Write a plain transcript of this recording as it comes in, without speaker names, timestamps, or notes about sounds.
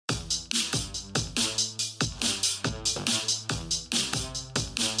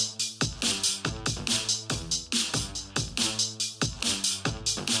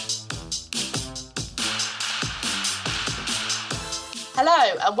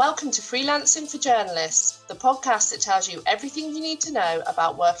Hello and welcome to Freelancing for Journalists, the podcast that tells you everything you need to know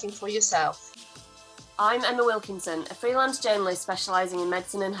about working for yourself. I'm Emma Wilkinson, a freelance journalist specialising in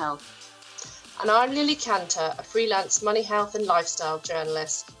medicine and health. And I'm Lily Cantor, a freelance money, health and lifestyle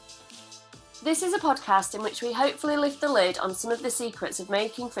journalist. This is a podcast in which we hopefully lift the lid on some of the secrets of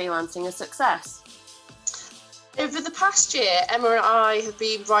making freelancing a success. Over the past year, Emma and I have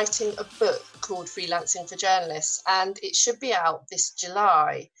been writing a book called Freelancing for Journalists, and it should be out this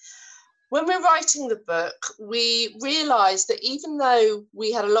July. When we're writing the book, we realised that even though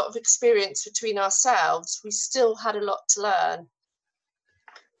we had a lot of experience between ourselves, we still had a lot to learn.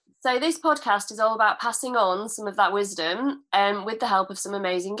 So this podcast is all about passing on some of that wisdom with the help of some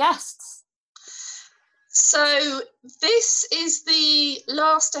amazing guests. So this is the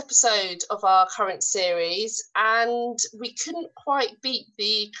last episode of our current series, and we couldn't quite beat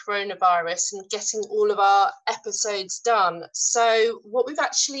the coronavirus and getting all of our episodes done. So what we've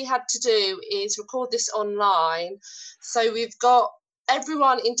actually had to do is record this online. So we've got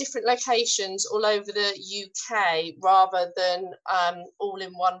everyone in different locations all over the UK rather than all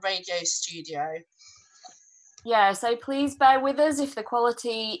in one radio studio. Yeah, so please bear with us if the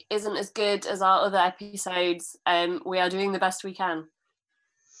quality isn't as good as our other episodes. We are doing the best we can.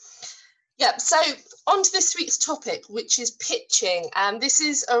 Yeah, so on to this week's topic, which is pitching. And this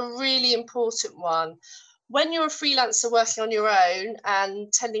is a really important one. When you're a freelancer working on your own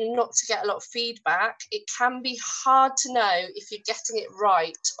and tending not to get a lot of feedback, it can be hard to know if you're getting it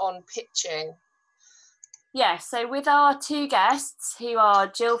right on pitching. Yeah, so with our two guests, who are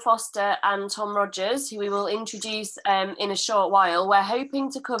Jill Foster and Tom Rogers, who we will introduce in a short while, we're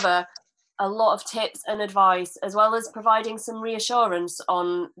hoping to cover a lot of tips and advice, as well as providing some reassurance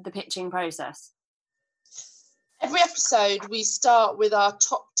on the pitching process. Every episode, we start with our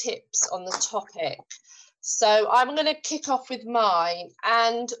top tips on the topic. So I'm going to kick off with mine.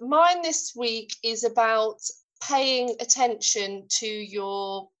 And mine this week is about paying attention to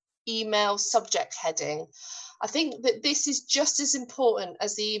your email subject heading. I think that this is just as important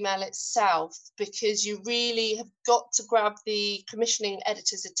as the email itself, because you really have got to grab the commissioning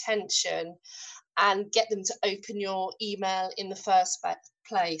editor's attention and get them to open your email in the first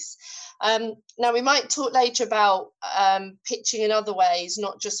place. Now, we might talk later about pitching in other ways,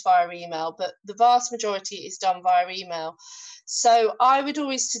 not just via email, but the vast majority is done via email. So I would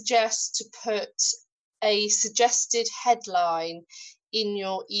always suggest to put a suggested headline in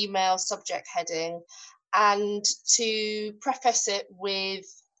your email subject heading and to preface it with,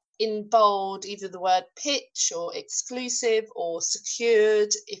 in bold, either the word pitch or exclusive or secured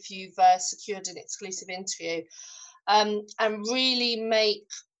if you've secured an exclusive interview, and really make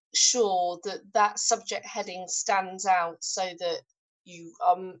sure that that subject heading stands out so that you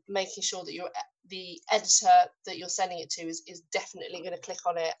are making sure that the editor that you're sending it to is definitely going to click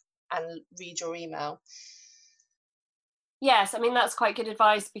on it and read your email. Yes, I mean, that's quite good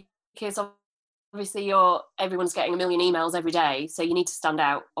advice, because obviously everyone's getting a million emails every day, so you need to stand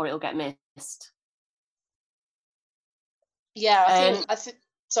out or it'll get missed. Yeah, I think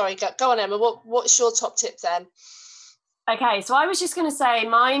sorry, go on, Emma. What's your top tip then? Okay, so I was just going to say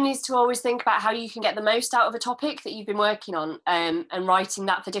mine is to always think about how you can get the most out of a topic that you've been working on, and writing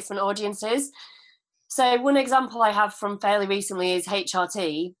that for different audiences. So one example I have from fairly recently is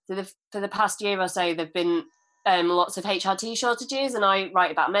HRT. For the past year or so, there've been lots of HRT shortages, and I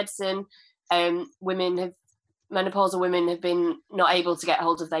write about medicine. Menopausal women have been not able to get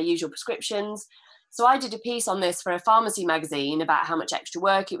hold of their usual prescriptions. So I did a piece on this for a pharmacy magazine about how much extra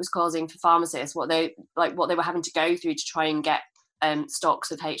work it was causing for pharmacists, what they were having to go through to try and get stocks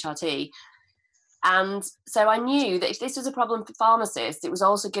of HRT. And so I knew that if this was a problem for pharmacists, it was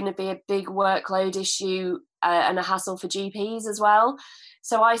also going to be a big workload issue and a hassle for GPs as well.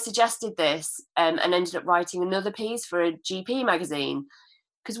 So I suggested this and ended up writing another piece for a GP magazine.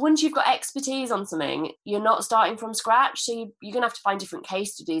 Because once you've got expertise on something, you're not starting from scratch. So you're going to have to find different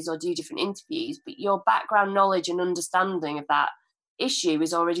case studies or do different interviews, but your background knowledge and understanding of that issue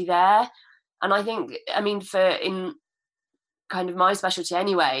is already there. And I think, in kind of my specialty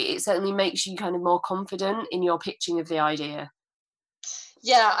anyway, it certainly makes you kind of more confident in your pitching of the idea.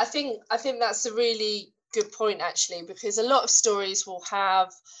 Yeah, I think that's a really good point, actually, because a lot of stories will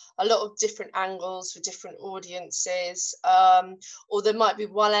have a lot of different angles for different audiences, or there might be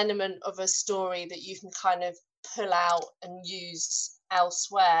one element of a story that you can kind of pull out and use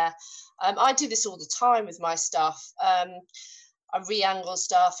elsewhere. I do this all the time with my stuff. I re-angle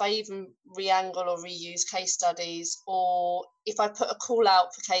stuff. I even re-angle or reuse case studies, or if I put a call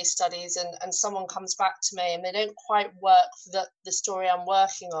out for case studies and someone comes back to me and they don't quite work for the story I'm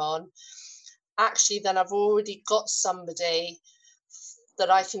working on, actually then I've already got somebody that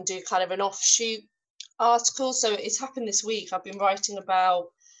I can do kind of an offshoot article. So it's happened this week. I've been writing about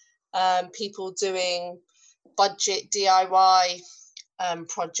people doing budget DIY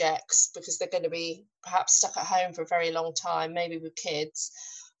projects because they're going to be perhaps stuck at home for a very long time, maybe with kids.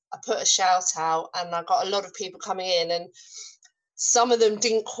 I put a shout out and I got a lot of people coming in, and some of them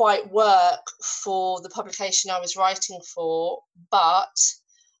didn't quite work for the publication I was writing for, but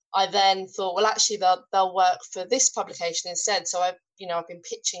I then thought, well, actually they'll work for this publication instead. So I've been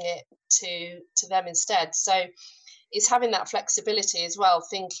pitching it to them instead. So it's having that flexibility as well,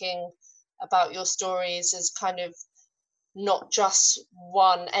 thinking about your stories as kind of not just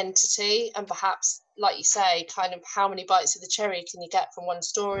one entity, and perhaps, like you say, kind of how many bites of the cherry can you get from one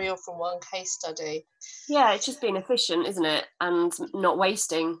story or from one case study? Yeah, it's just being efficient, isn't it? And not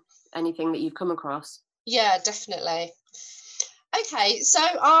wasting anything that you've come across. Yeah, definitely. Okay, so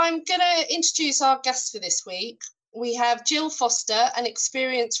I'm going to introduce our guests for this week. We have Jill Foster, an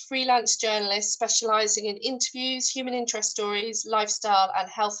experienced freelance journalist specialising in interviews, human interest stories, lifestyle and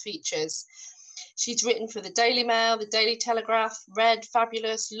health features. She's written for the Daily Mail, the Daily Telegraph, Red,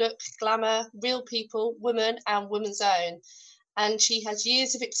 Fabulous, Look, Glamour, Real People, Woman and Woman's Own. And she has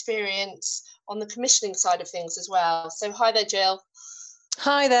years of experience on the commissioning side of things as well. So hi there, Jill.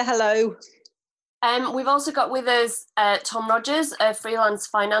 Hi there, hello. We've also got with us Tom Rogers, a freelance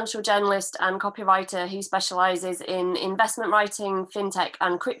financial journalist and copywriter who specialises in investment writing, fintech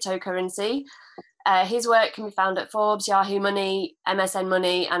and cryptocurrency. His work can be found at Forbes, Yahoo Money, MSN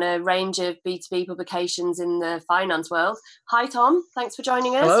Money and a range of B2B publications in the finance world. Hi Tom, thanks for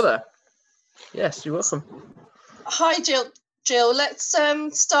joining us. Hello there. Yes, you're welcome. Hi Jill. Jill, let's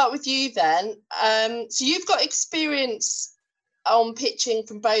start with you then. So you've got experience on pitching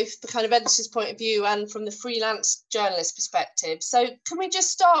from both the kind of editor's point of view and from the freelance journalist perspective. So can we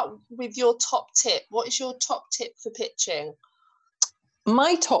just start with your top tip? What is your top tip for pitching?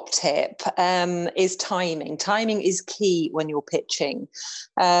 My top tip is timing. Timing is key when you're pitching.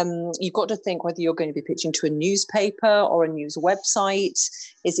 You've got to think whether you're going to be pitching to a newspaper or a news website.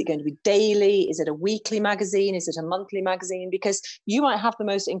 Is it going to be daily? Is it a weekly magazine? Is it a monthly magazine? Because you might have the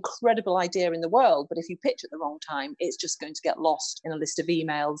most incredible idea in the world, but if you pitch at the wrong time, it's just going to get lost in a list of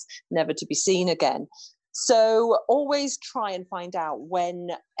emails, never to be seen again. So always try and find out when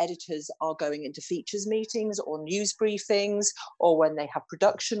editors are going into features meetings or news briefings or when they have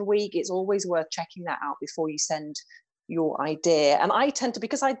production week. It's always worth checking that out before you send your idea. And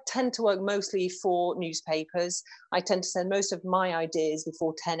because I tend to work mostly for newspapers, I tend to send most of my ideas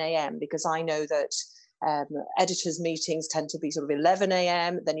before 10 a.m. because I know that editors' meetings tend to be sort of 11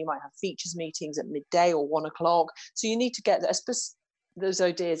 a.m. Then you might have features meetings at midday or 1 o'clock. So you need to get those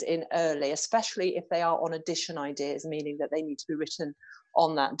ideas in early, especially if they are on edition ideas, meaning that they need to be written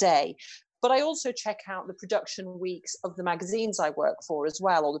on that day. But I also check out the production weeks of the magazines I work for as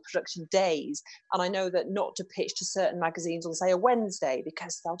well, or the production days. And I know that not to pitch to certain magazines on, say, a Wednesday,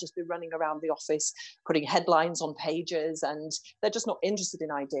 because they'll just be running around the office, putting headlines on pages, and they're just not interested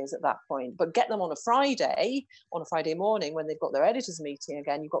in ideas at that point. But get them on a Friday morning when they've got their editors meeting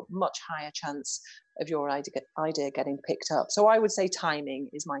again, you've got much higher chance of your idea getting picked up. So I would say timing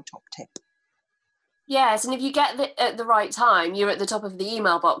is my top tip. Yes, and if you get at the right time, you're at the top of the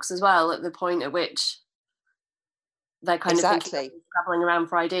email box as well, at the point at which they're kind of travelling around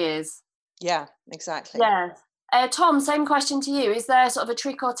for ideas. Yeah, exactly. Yeah. Tom, same question to you. Is there sort of a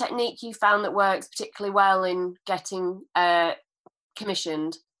trick or technique you found that works particularly well in getting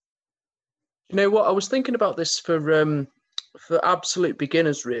commissioned? You know what? I was thinking about this for absolute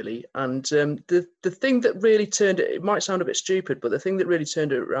beginners, really. And the thing that really it might sound a bit stupid, but the thing that really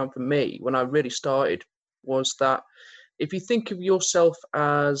turned it around for me when I really started was that if you think of yourself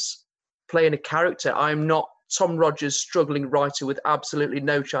as playing a character, I'm not Tom Rogers, struggling writer with absolutely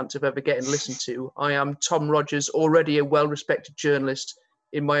no chance of ever getting listened to. I am Tom Rogers, already a well-respected journalist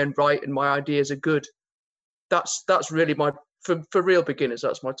in my own right, and my ideas are good. That's really for real beginners,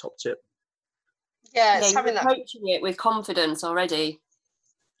 that's my top tip. Yeah, it's having that, approaching it with confidence already.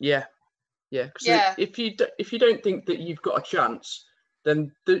 Yeah. Because if you don't think that you've got a chance,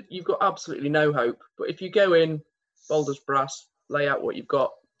 then you've got absolutely no hope. But if you go in bold as brass, lay out what you've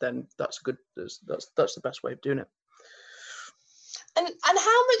got, then that's the best way of doing it. And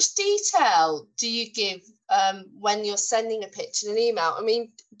how much detail do you give when you're sending a pitch in an email? I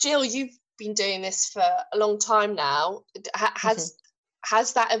mean, Jill, you've been doing this for a long time now.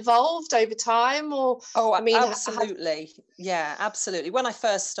 Has that evolved over time? Absolutely. Yeah, absolutely. When I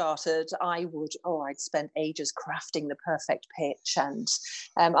first started, I'd spend ages crafting the perfect pitch. And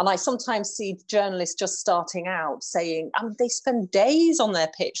I sometimes see journalists just starting out saying, they spend days on their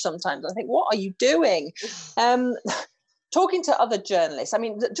pitch sometimes. I think, what are you doing? talking to other journalists, I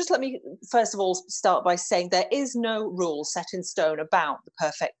mean, just let me first of all start by saying there is no rule set in stone about the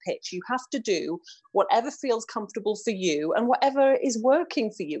perfect pitch. You have to do whatever feels comfortable for you and whatever is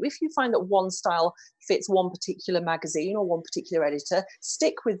working for you. If you find that one style fits one particular magazine or one particular editor,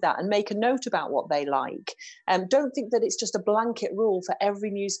 stick with that and make a note about what they like. Don't think that it's just a blanket rule for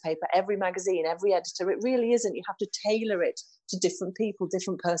every newspaper, every magazine, every editor. It really isn't. You have to tailor it to different people,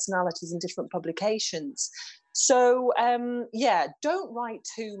 different personalities and different publications. So, yeah, don't write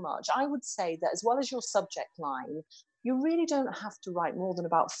too much. I would say that as well as your subject line, you really don't have to write more than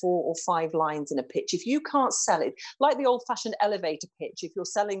about 4 or 5 lines in a pitch. If you can't sell it, like the old-fashioned elevator pitch, if you're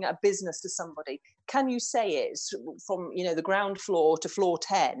selling a business to somebody, can you say it from, you know, the ground floor to floor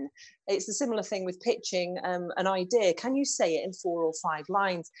 10? It's a similar thing with pitching an idea. Can you say it in 4 or 5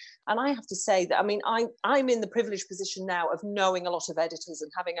 lines? And I have to say that, I mean, I'm in the privileged position now of knowing a lot of editors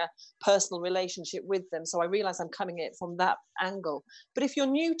and having a personal relationship with them. So I realize I'm coming at it from that angle. But if you're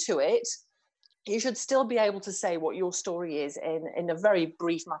new to it, you should still be able to say what your story is in a very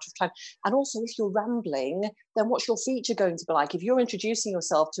brief matter of time. And also, if you're rambling, then what's your feature going to be like? If you're introducing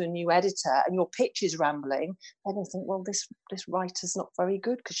yourself to a new editor and your pitch is rambling, then they think, well, this writer's not very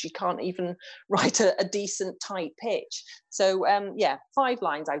good because she can't even write a decent tight pitch. So yeah, 5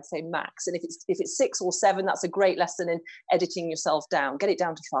 lines, I would say max. And if it's 6 or 7, that's a great lesson in editing yourself down. Get it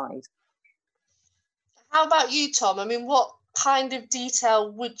down to 5. How about you, Tom? I mean, what kind of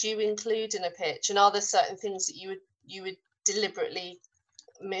detail would you include in a pitch, and are there certain things that you would deliberately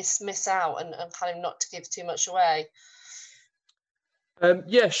miss out and kind of not to give too much away?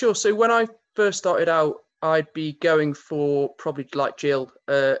 Yeah, sure. So when I first started out, I'd be going for probably like Jill,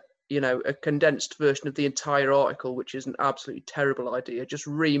 you know, a condensed version of the entire article, which is an absolutely terrible idea. Just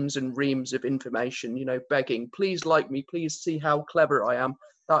reams and reams of information, you know, begging, please like me, please see how clever I am.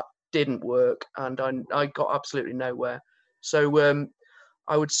 That didn't work, and I got absolutely nowhere. So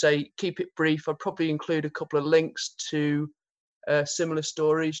I would say keep it brief. I'd probably include a couple of links to similar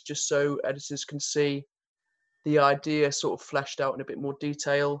stories, just so editors can see the idea sort of fleshed out in a bit more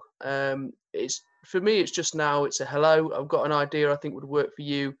detail. It's, for me, it's just now, it's a hello, I've got an idea I think would work for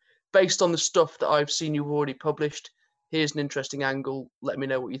you. Based on the stuff that I've seen you've already published, here's an interesting angle. Let me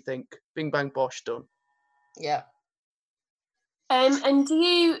know what you think. Bing, bang, bosh, done. Yeah. And do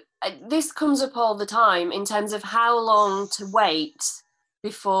you, this comes up all the time in terms of how long to wait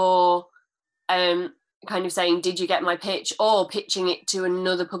before kind of saying, did you get my pitch, or pitching it to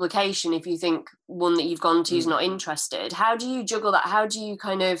another publication if you think one that you've gone to is not interested? How do you juggle that? How do you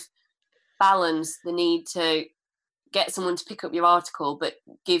kind of balance the need to get someone to pick up your article but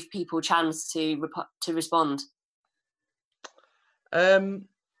give people a chance to respond? Well,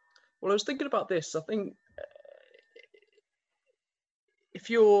 I was thinking about this. I think if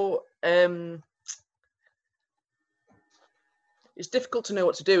you're it's difficult to know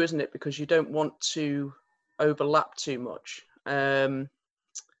what to do, isn't it? Because you don't want to overlap too much. But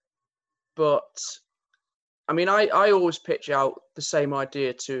I mean, I always pitch out the same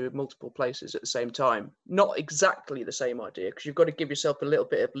idea to multiple places at the same time. Not exactly the same idea, because you've got to give yourself a little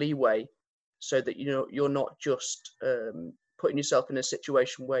bit of leeway so that, you know, you're not just putting yourself in a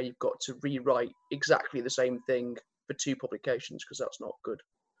situation where you've got to rewrite exactly the same thing for 2 publications, because that's not good.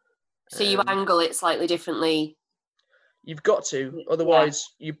 So you angle it slightly differently. You've got to, otherwise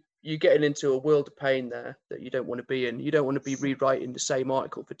you're getting into a world of pain there that you don't want to be in. You don't want to be rewriting the same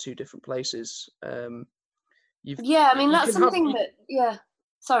article for 2 different places. Yeah, I mean, that's something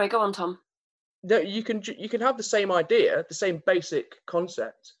Sorry, go on, Tom. No, you can have the same idea, the same basic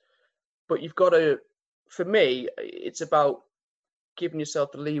concept, but you've got to, for me, it's about giving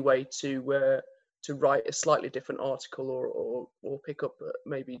yourself the leeway to write a slightly different article, or pick up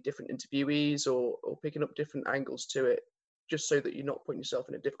maybe different interviewees, or picking up different angles to it, just so that you're not putting yourself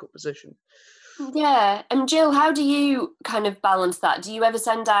in a difficult position. Yeah. And Jill, how do you kind of balance that? Do you ever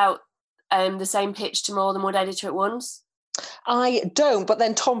send out the same pitch to more than one editor at once? I don't, but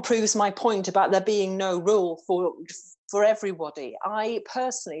then Tom proves my point about there being no rule for everybody. I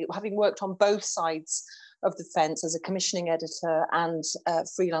personally, having worked on both sides of the fence as a commissioning editor and a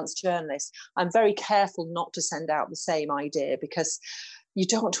freelance journalist, I'm very careful not to send out the same idea, because you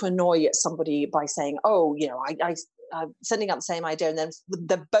don't want to annoy somebody by saying, oh, you know, I'm sending out the same idea, and then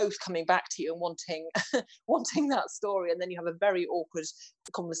they're both coming back to you and wanting that story, and then you have a very awkward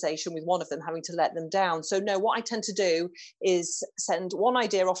conversation with one of them having to let them down. So no, what I tend to do is send one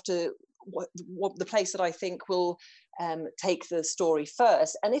idea off to what the place that I think will take the story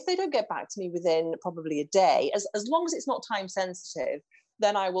first, and if they don't get back to me within probably a day, as long as it's not time sensitive,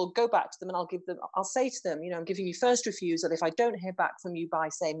 then I will go back to them and I'll say to them, I'm giving you first refusal. If I don't hear back from you by,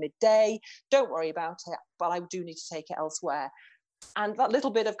 say, midday, don't worry about it, but I do need to take it elsewhere. And that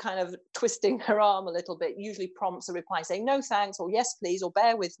little bit of kind of twisting her arm a little bit usually prompts a reply saying, no, thanks, or yes, please, or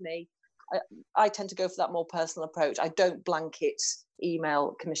bear with me. I tend to go for that more personal approach. I don't blanket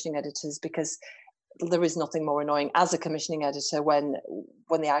email commissioning editors, because there is nothing more annoying as a commissioning editor when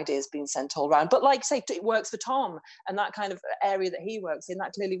the idea has been sent all around. But like say, it works for Tom, and that kind of area that he works in,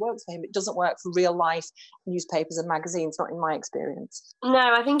 that clearly works for him. It doesn't work for real life newspapers and magazines, not in my experience.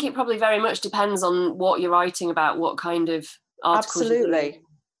 No, I think it probably very much depends on what you're writing about, what kind of articles. Absolutely.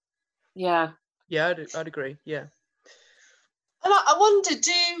 Yeah. Yeah, I'd agree. Yeah. And I wonder,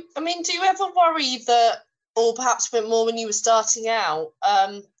 do you ever worry that, or perhaps a bit more when you were starting out,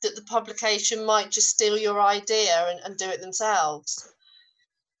 that the publication might just steal your idea and do it themselves?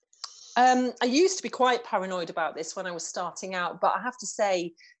 I used to be quite paranoid about this when I was starting out, but I have to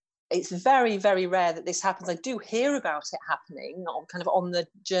say it's very, very rare that this happens. I do hear about it happening, kind of on the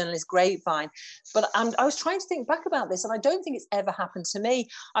journalist grapevine, but I was trying to think back about this, and I don't think it's ever happened to me.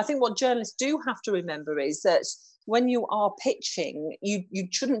 I think what journalists do have to remember is that when you are pitching, you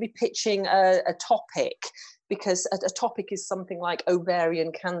shouldn't be pitching a topic, because a topic is something like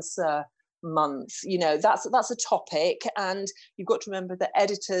ovarian cancer month. That's a topic, and you've got to remember that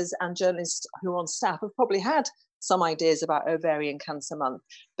editors and journalists who are on staff have probably had some ideas about ovarian cancer month.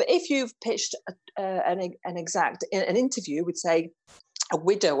 But if you've pitched an interview with, say, a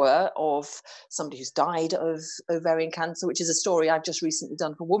widower of somebody who's died of ovarian cancer, which is a story I've just recently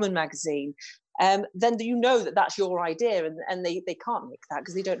done for Woman magazine, then that's your idea, and they can't make that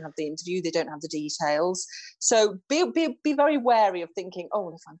because they don't have the interview, they don't have the details. So be very wary of thinking, oh,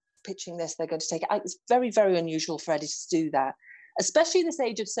 if I'm pitching this, they're going to take it. It's very, very unusual for editors to do that, especially in this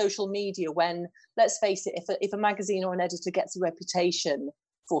age of social media, when, let's face it, if a magazine or an editor gets a reputation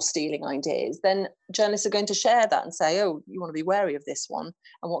for stealing ideas, then journalists are going to share that and say, oh, you want to be wary of this one,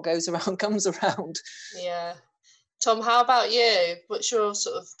 and what goes around comes around. Yeah. Tom, how about you? What's your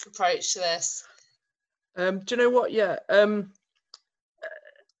sort of approach to this? Do you know what? Yeah.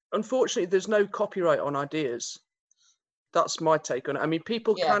 Unfortunately, there's no copyright on ideas. That's my take on it. I mean,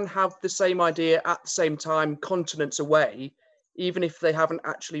 people can have the same idea at the same time, continents away, even if they haven't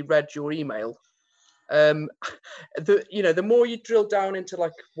actually read your email. The more you drill down into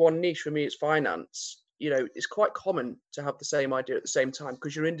like one niche, for me, it's finance. It's quite common to have the same idea at the same time,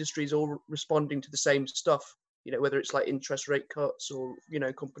 because your industry is all responding to the same stuff. Whether it's like interest rate cuts or,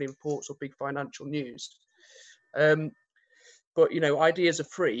 company reports or big financial news. But, ideas are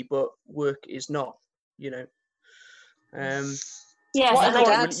free, but work is not, Yes,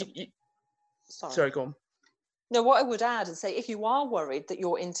 sorry, go on. No, what I would add and say, if you are worried that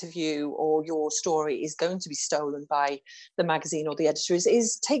your interview or your story is going to be stolen by the magazine or the editor,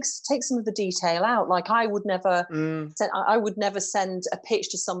 is take some of the detail out. Like I would never send a pitch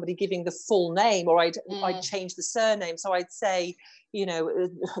to somebody giving the full name, or I'd change the surname. So I'd say,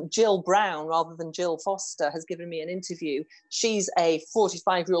 Jill Brown rather than Jill Foster has given me an interview. She's a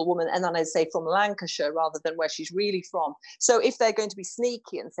 45-year-old woman, and then I'd say from Lancashire rather than where she's really from. So if they're going to be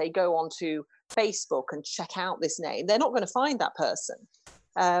sneaky and say go on to Facebook and check out this name, they're not going to find that person.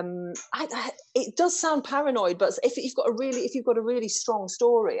 It does sound paranoid, but if you've got a really strong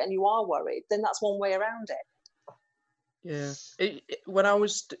story and you are worried, then that's one way around it. Yeah, when I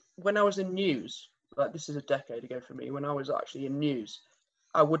was in news, like this is a decade ago for me, when I was actually in news,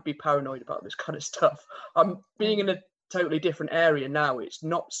 I would be paranoid about this kind of stuff. I'm being in a totally different area now. It's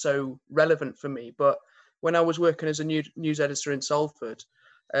not so relevant for me. But when I was working as a news editor in Salford,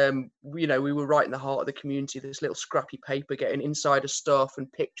 we were right in the heart of the community, this little scrappy paper getting insider stuff and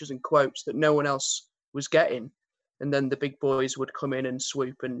pictures and quotes that no one else was getting. And then the big boys would come in and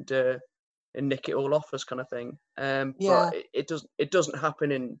swoop and nick it all off us, kind of thing. But it doesn't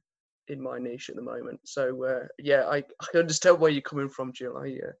happen in my niche at the moment. So I understand where you're coming from, Jill.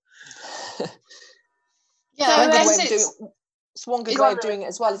 It's one good way of doing it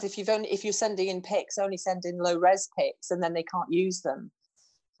as well, is if you're sending in pics, only send in low res pics, and then they can't use them.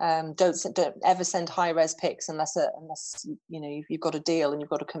 Don't ever send high res pics unless you've got a deal and you've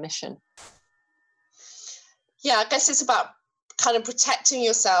got a commission. Yeah, I guess it's about kind of protecting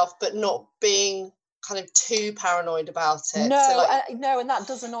yourself, but not being kind of too paranoid about it. No, and that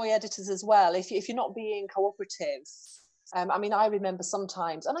does annoy editors as well. If you're not being cooperative. I remember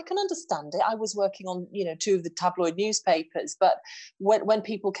sometimes, and I can understand it, I was working on, 2 of the tabloid newspapers, but when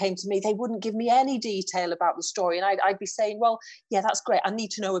people came to me, they wouldn't give me any detail about the story. And I'd be saying, well, yeah, that's great, I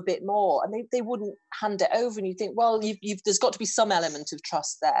need to know a bit more. And they wouldn't hand it over. And you think, well, there's got to be some element of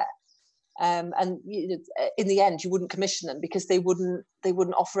trust there. And in the end, you wouldn't commission them because they wouldn't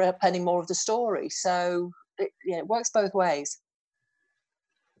offer up any more of the story. So it works both ways.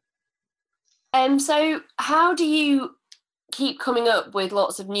 So how do you keep coming up with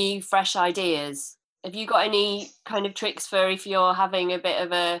lots of new, fresh ideas? Have you got any kind of tricks for if you're having a bit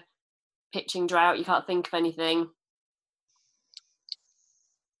of a pitching drought, you can't think of anything?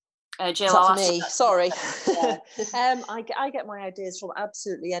 Jill, I'll ask me. Sorry. I get my ideas from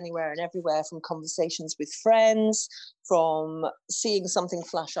absolutely anywhere and everywhere, from conversations with friends, from seeing something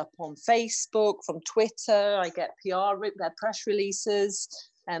flash up on Facebook, from Twitter. I get their press releases,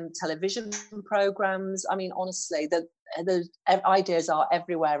 television programs. I mean, honestly, the ideas are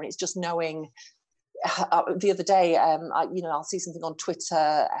everywhere, and it's just knowing. The other day, I'll see something on Twitter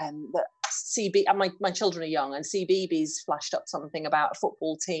that CB, and my children are young, and CBeebies flashed up something about a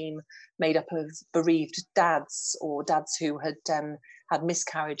football team made up of bereaved dads, or dads who had had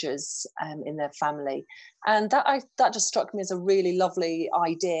miscarriages in their family, and that just struck me as a really lovely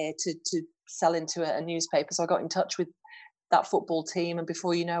idea to sell into a newspaper. So I got in touch with that football team, and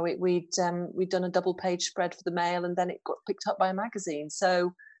before you know it, we'd done a double page spread for the Mail, and then it got picked up by a magazine.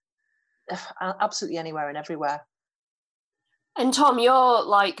 So absolutely anywhere and everywhere. And Tom, you're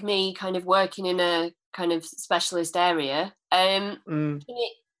like me, kind of working in a kind of specialist area. In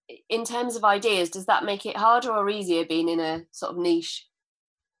terms of ideas, does that make it harder or easier being in a sort of niche?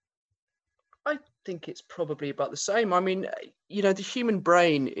 I think it's probably about the same. I mean, the human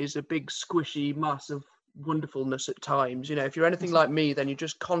brain is a big squishy mass of wonderfulness at times. If you're anything like me, then you're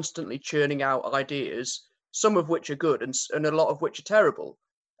just constantly churning out ideas, some of which are good and a lot of which are terrible.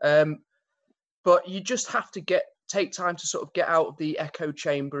 But you just have to take time to sort of get out of the echo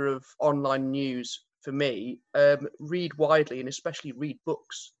chamber of online news. For me, read widely, and especially read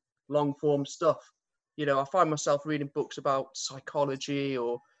books, long form stuff. I find myself reading books about psychology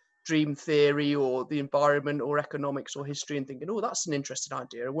or dream theory or the environment or economics or history, and thinking, oh, that's an interesting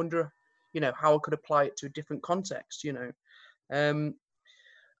idea. I wonder, how I could apply it to a different context. I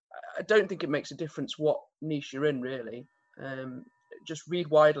don't think it makes a difference what niche you're in, really. Just read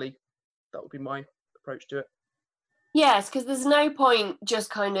widely. That would be my approach to it. Yes, because there's no point just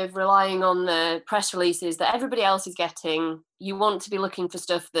kind of relying on the press releases that everybody else is getting. You want to be looking for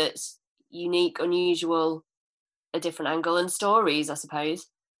stuff that's unique, unusual, a different angle, and stories, I suppose.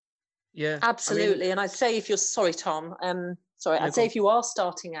 Yeah, absolutely. And I'd say if you're sorry, Tom. I'd say if you are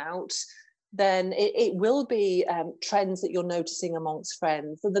starting out, then it will be trends that you're noticing amongst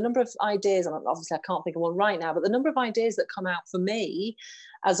friends. So the number of ideas, and obviously I can't think of one right now, but the number of ideas that come out for me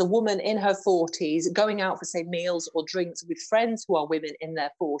as a woman in her 40s, going out for, say, meals or drinks with friends who are women in their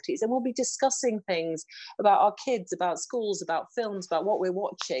 40s, and we'll be discussing things about our kids, about schools, about films, about what we're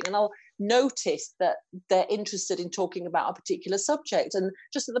watching, and I'll notice that they're interested in talking about a particular subject, and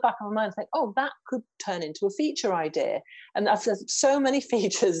just at the back of my mind think, oh, that could turn into a feature idea. And so many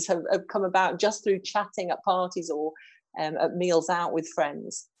features have come about just through chatting at parties or at meals out with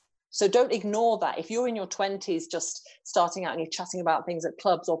friends. So don't ignore that. If you're in your 20s just starting out and you're chatting about things at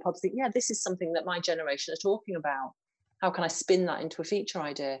clubs or pubs, think, yeah, this is something that my generation are talking about. How can I spin that into a feature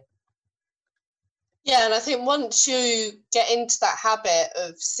idea? Yeah, and I think once you get into that habit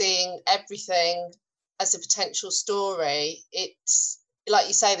of seeing everything as a potential story, it's, like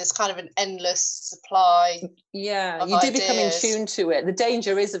you say, there's kind of an endless supply. Yeah, you do become in tune to it. The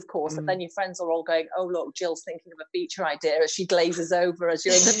danger is, of course, that then your friends are all going, oh, look, Jill's thinking of a feature idea as she glazes over as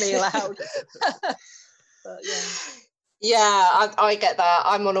you're in the meal out. But, yeah, I get that.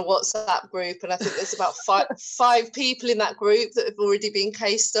 I'm on a WhatsApp group, and I think there's about five people in that group that have already been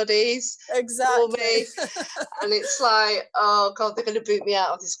case studies for me. And it's like, oh, God, they're going to boot me out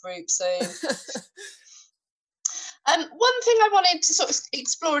of this group soon. One thing I wanted to sort of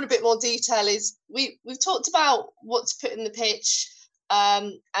explore in a bit more detail is we've talked about what to put in the pitch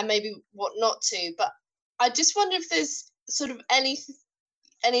and maybe what not to, but I just wonder if there's sort of any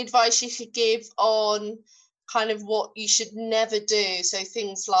advice you could give on kind of what you should never do. So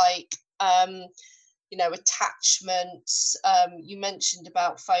things like, attachments. You mentioned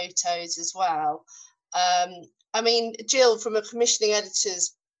about photos as well. I mean, Jill, from a commissioning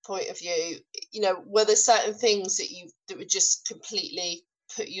editor's point of view, were there certain things that would just completely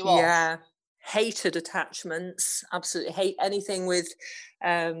put you off? Yeah, hated attachments. Absolutely hate anything with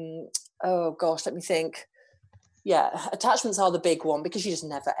oh gosh, let me think. Yeah, attachments are the big one because you just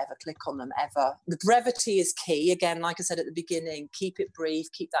never ever click on them ever. The brevity is key. Again, like I said at the beginning, keep it brief,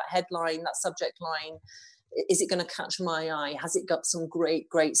 keep that headline, that subject line. Is it going to catch my eye? Has it got some great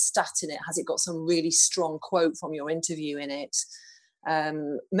stat in it? Has it got some really strong quote from your interview in it?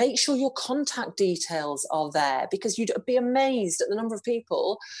 Make sure your contact details are there, because you'd be amazed at the number of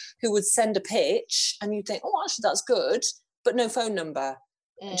people who would send a pitch and you'd think, oh, actually, that's good, but no phone number.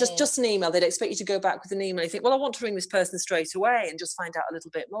 Just an email. They'd expect you to go back with an email. You think, well, I want to ring this person straight away and just find out a little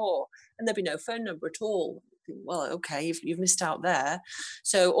bit more. And there'd be no phone number at all. Well, okay, you've missed out there.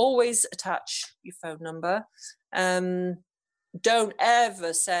 So always attach your phone number. Don't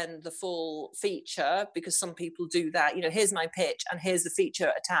ever send the full feature, because some people do that. Here's my pitch and here's the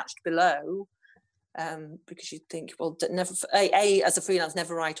feature attached below. Because you think, well, never, as a freelance,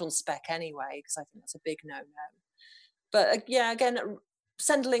 never write on spec anyway, because I think that's a big no-no. But yeah, again,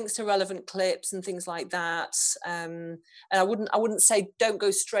 send links to relevant clips and things like that. And I wouldn't say don't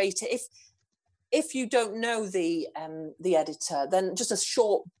go straight. If you don't know the editor, then just a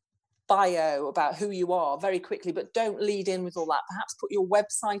short bio about who you are very quickly, but don't lead in with all that. Perhaps put your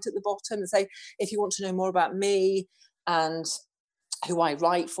website at the bottom and say, if you want to know more about me and who I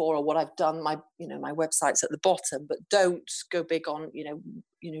write for or what I've done, my website's at the bottom, but don't go big on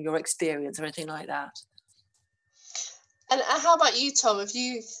your experience or anything like that. And how about you, Tom? Have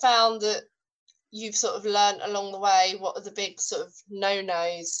you found that you've sort of learned along the way what are the big sort of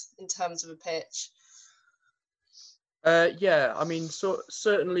no-nos in terms of a pitch? Yeah, I mean,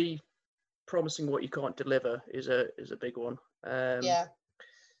 certainly promising what you can't deliver is a big one. Yeah.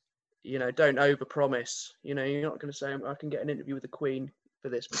 Don't overpromise. You're not going to say I can get an interview with the Queen for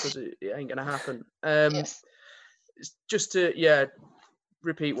this, because it ain't going to happen. Yes. Just to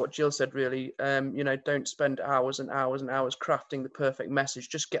repeat what Jill said, really. Don't spend hours and hours and hours crafting the perfect message.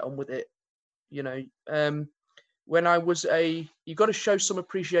 Just get on with it. When I was you got to show some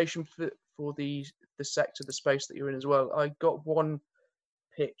appreciation for the sector, the space that you're in as well. I got one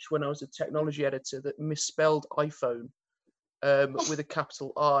pitch when I was a technology editor that misspelled iPhone with a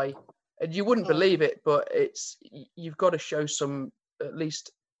capital I, and you wouldn't believe it, but you've got to show at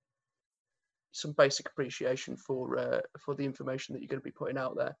least some basic appreciation for the information that you're going to be putting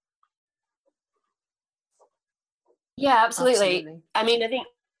out there. Yeah, absolutely. I mean, I think,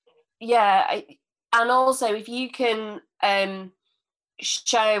 and also if you can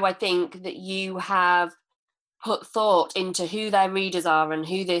show, I think, that you have put thought into who their readers are and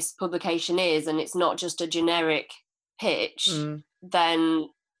who this publication is, and it's not just a generic pitch, then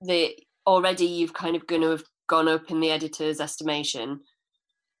already you've kind of going to have gone up in the editor's estimation.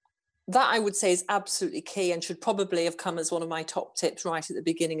 That, I would say, is absolutely key and should probably have come as one of my top tips right at the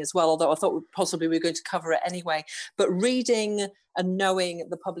beginning as well, although I thought possibly we were going to cover it anyway. But reading and knowing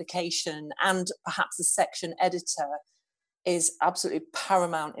the publication and perhaps the section editor is absolutely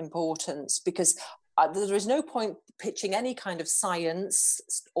paramount importance, because there is no point pitching any kind of science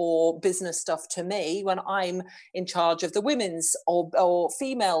or business stuff to me when I'm in charge of the women's or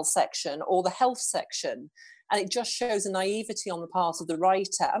female section or the health section. And it just shows a naivety on the part of the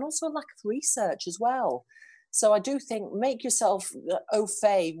writer and also a lack of research as well. So I do think make yourself au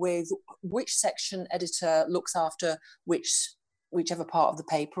fait with which section editor looks after whichever part of the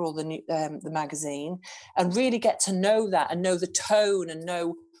paper or the magazine, and really get to know that and know the tone and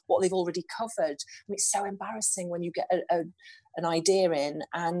know what they've already covered. I mean, it's so embarrassing when you get an idea in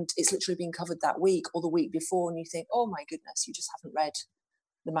and it's literally been covered that week or the week before, and you think, oh my goodness, you just haven't read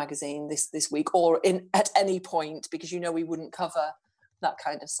the magazine this week or at any point, because we wouldn't cover that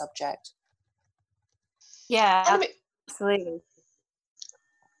kind of subject. Yeah, absolutely.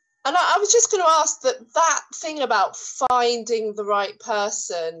 And I was just going to ask that thing about finding the right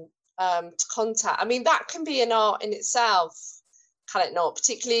person to contact. I mean, that can be an art in itself, can it not?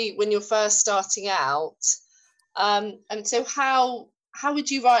 Particularly when you're first starting out. And so how would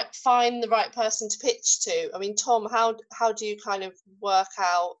you find the right person to pitch to? I mean, Tom, how do you kind of work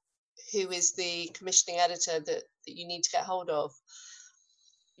out who is the commissioning editor that you need to get hold of?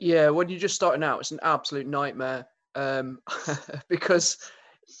 Yeah, when you're just starting out, it's an absolute nightmare because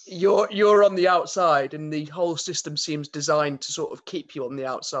you're on the outside and the whole system seems designed to sort of keep you on the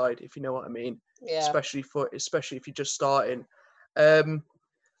outside, if you know what I mean. Yeah. Especially if you're just starting.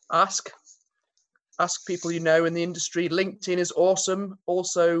 Ask people in the industry. LinkedIn is awesome.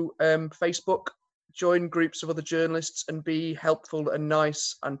 Also, Facebook. Join groups of other journalists and be helpful and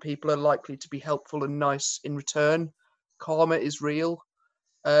nice, and people are likely to be helpful and nice in return. Karma is real.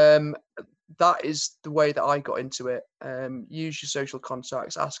 That is the way that I got into it. Use your social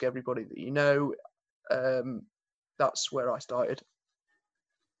contacts. Ask everybody that you know. That's where I started.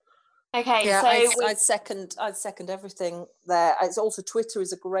 Okay, yeah, so I'd second everything there. It's also Twitter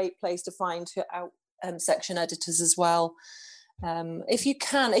is a great place to find section editors as well. If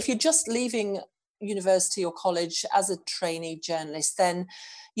you're just leaving university or college as a trainee journalist, then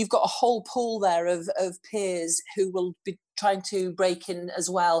you've got a whole pool there of peers who will be trying to break in as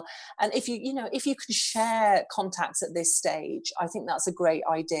well. And if you can share contacts at this stage, I think that's a great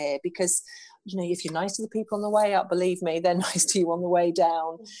idea, because if you're nice to the people on the way up, believe me, they're nice to you on the way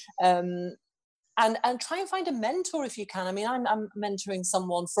down. And try and find a mentor if you can. I mean, I'm mentoring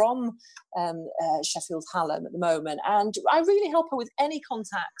someone from Sheffield Hallam at the moment, and I really help her with any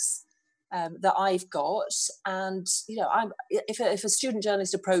contacts that I've got. And if a student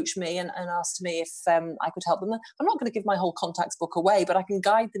journalist approached me and asked me if I could help them, I'm not going to give my whole contacts book away, but I can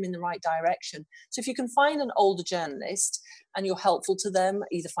guide them in the right direction. So if you can find an older journalist and you're helpful to them,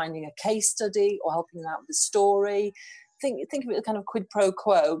 either finding a case study or helping them out with a story, think of it as kind of quid pro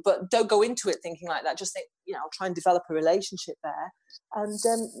quo, but don't go into it thinking like that. Just think, I'll try and develop a relationship there, and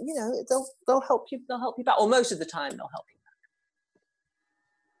they'll help you. They'll help you back, or most of the time they'll help you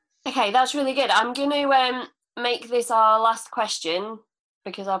back. Okay, that's really good. I'm going to make this our last question,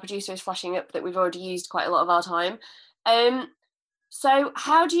 because our producer is flashing up that we've already used quite a lot of our time. So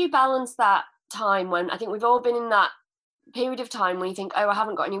how do you balance that time when, I think we've all been in that period of time when you think, oh, I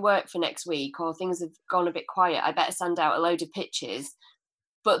haven't got any work for next week, or things have gone a bit quiet, I better send out a load of pitches,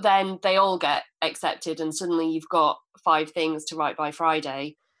 but then they all get accepted and suddenly you've got 5 things to write by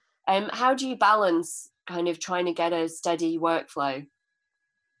Friday. How do you balance kind of trying to get a steady workflow?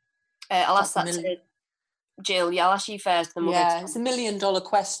 I'll ask that to Jill. Yeah, I'll ask you first. Then we'll go to it's $1 million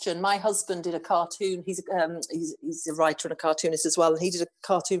question. My husband did a cartoon. He's a writer and a cartoonist as well, and he did a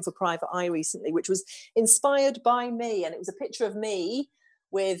cartoon for Private Eye recently, which was inspired by me, and it was a picture of me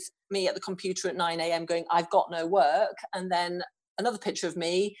with me at the computer at 9 a.m. going, I've got no work, and then another picture of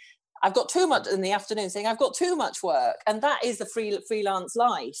me, I've got too much, in the afternoon, saying I've got too much work. And that is the freelance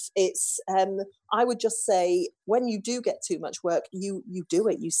life. It's I would just say, when you do get too much work, you do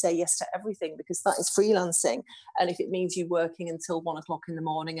it. You say yes to everything, because that is freelancing. And if it means you working until 1 o'clock in the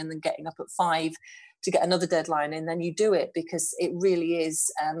morning and then getting up at 5 to get another deadline in, then you do it, because it really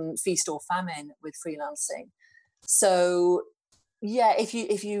is feast or famine with freelancing. So yeah, if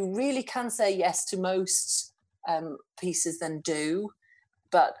you really can say yes to most pieces, then do.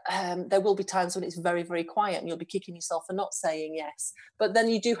 But there will be times when it's very, very quiet and you'll be kicking yourself for not saying yes. But then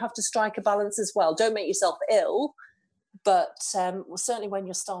you do have to strike a balance as well. Don't make yourself ill. But certainly when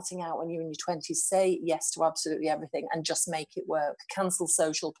you're starting out, when you're in your 20s, say yes to absolutely everything and just make it work. Cancel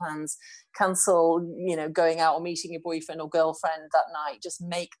social plans. Cancel, going out or meeting your boyfriend or girlfriend that night. Just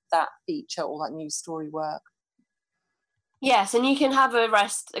make that feature or that news story work. Yes, and you can have a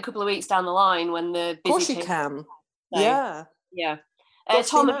rest a couple of weeks down the line when the busy. Of course you can. So, yeah.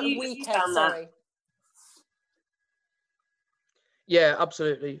 Tom, have you found that? Yeah,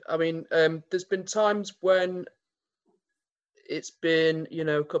 absolutely. I mean, there's been times when it's been,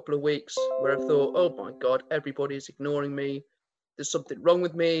 a couple of weeks where I've thought, oh my God, everybody is ignoring me. There's something wrong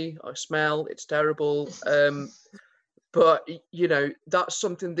with me. I smell, it's terrible. But, that's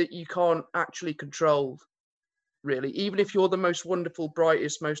something that you can't actually control, really. Even if you're the most wonderful,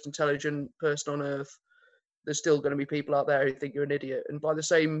 brightest, most intelligent person on earth, there's still going to be people out there who think you're an idiot. And by the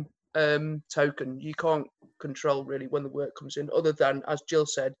same token, you can't control really when the work comes in, other than, as Jill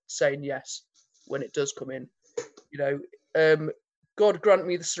said, saying yes when it does come in. God grant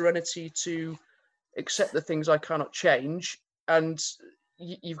me the serenity to accept the things I cannot change, and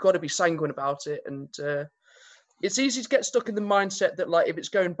you've got to be sanguine about it. And it's easy to get stuck in the mindset that, like, if it's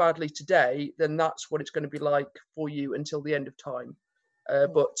going badly today, then that's what it's going to be like for you until the end of time.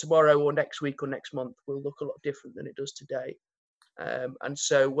 But tomorrow or next week or next month will look a lot different than it does today. And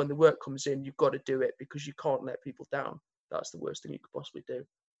so when the work comes in, you've got to do it, because you can't let people down. That's the worst thing you could possibly do.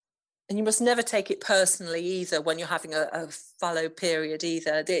 And you must never take it personally either when you're having a fallow period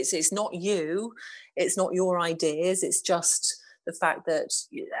either. It's not you, it's not your ideas, it's just the fact that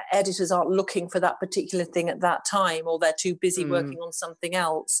editors aren't looking for that particular thing at that time, or they're too busy working on something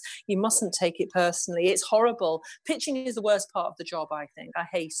else. You mustn't take it personally. It's horrible. Pitching is the worst part of the job, I think. I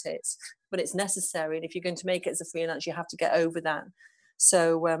hate it, but it's necessary. And if you're going to make it as a freelance, you have to get over that.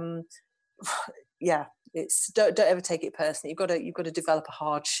 So, yeah, don't ever take it personally. You've got to develop a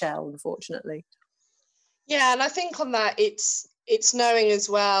hard shell, unfortunately. Yeah, and I think on that, it's knowing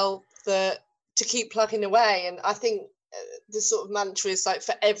as well that to keep plugging away. And I think the sort of mantra is like,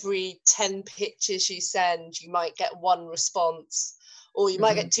 for every 10 pitches you send, you might get 1 response, or you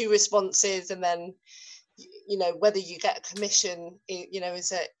might get 2 responses, and then whether you get a commission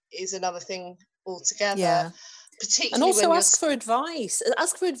is another thing altogether. Yeah. Particularly, and also when ask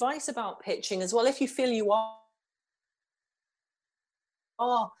for advice about pitching as well. If you feel you are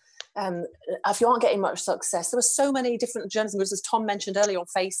if you aren't getting much success, there are so many different journalism groups, as Tom mentioned earlier, on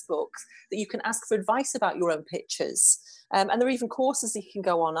Facebook, that you can ask for advice about your own pictures. And there are even courses that you can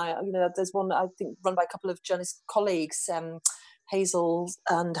go on. There's one I think run by a couple of journalist colleagues, Hazel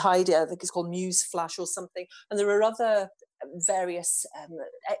and Heidi. I think it's called Newsflash or something. And there are other various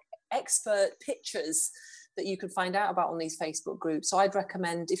expert pictures that you can find out about on these Facebook groups. So I'd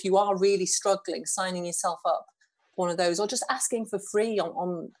recommend, if you are really struggling, signing yourself up one of those, or just asking for free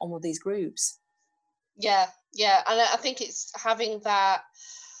on one of these groups. Yeah, and I think it's having that,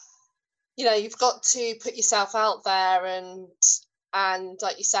 you've got to put yourself out there and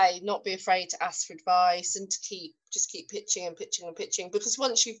like you say, not be afraid to ask for advice and to keep pitching and pitching and pitching, because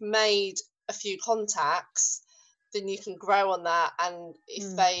once you've made a few contacts, then you can grow on that, and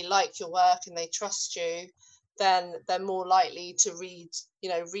if they like your work and they trust you, then they're more likely to read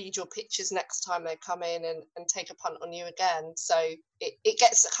your pictures next time they come in and take a punt on you again. So it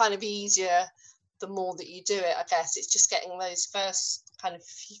gets kind of easier the more that you do it, I guess. It's just getting those first kind of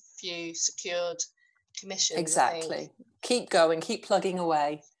few secured commissions. Exactly. Keep going, keep plugging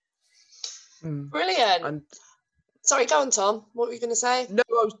away. Brilliant. And sorry, go on, Tom. What were you going to say? No,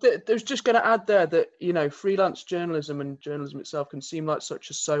 I was just going to add there that, freelance journalism and journalism itself can seem like such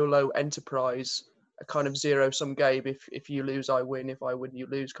a solo enterprise, a kind of zero-sum game. If you lose, I win. If I win, you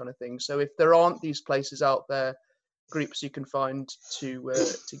lose, kind of thing. So if there aren't these places out there, groups you can find to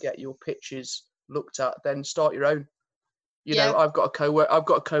get your pitches looked at, then start your own. I've got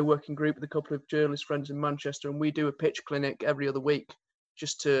a co-working group with a couple of journalist friends in Manchester, and we do a pitch clinic every other week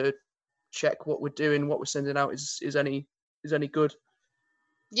just to check what we're doing, what we're sending out is any good.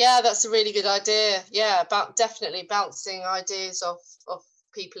 Yeah, that's a really good idea. Yeah, about definitely bouncing ideas off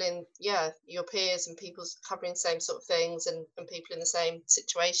people in your peers and people covering the same sort of things and people in the same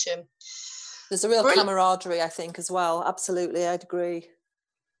situation. There's a real camaraderie, I think, as well. Absolutely, I'd agree.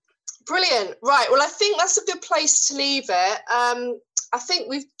 Brilliant. Right, well, I think that's a good place to leave it. I think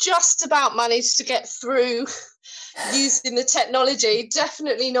we've just about managed to get through using the technology.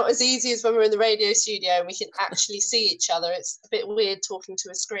 Definitely not as easy as when we're in the radio studio and we can actually see each other. It's a bit weird talking to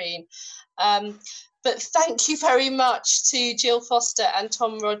a screen. But thank you very much to Jill Foster and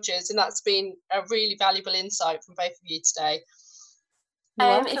Tom Rogers, and that's been a really valuable insight from both of you today.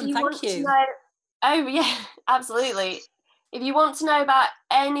 If you want to know, oh yeah, absolutely. If you want to know about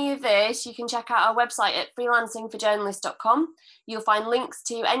any of this, you can check out our website at freelancingforjournalists.com. You'll find links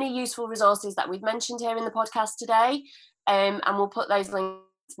to any useful resources that we've mentioned here in the podcast today, and we'll put those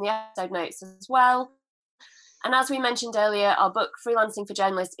links in the episode notes as well. And as we mentioned earlier, our book, Freelancing for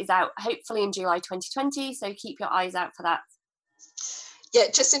Journalists, is out hopefully in July 2020, so keep your eyes out for that. Yeah,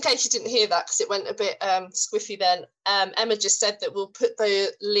 just in case you didn't hear that, because it went a bit squiffy then, Emma just said that we'll put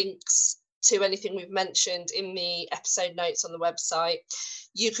the links to anything we've mentioned in the episode notes on the website.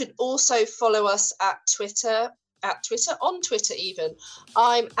 You can also follow us on Twitter even.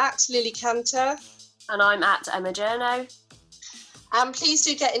 I'm at Lily Cantor. And I'm at Emma Journo. And please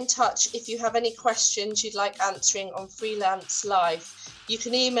do get in touch if you have any questions you'd like answering on Freelance Life. You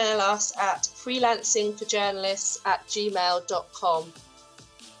can email us at freelancingforjournalists@gmail.com.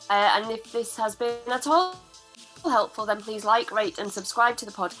 And if this has been at all helpful, then please like, rate and subscribe to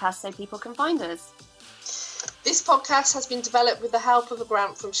the podcast so people can find us. This podcast has been developed with the help of a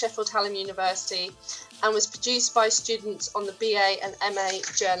grant from Sheffield Hallam University and was produced by students on the BA and MA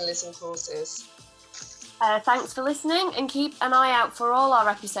journalism courses. Thanks for listening, and keep an eye out for all our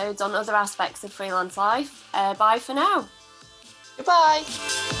episodes on other aspects of freelance life. Bye for now. Goodbye.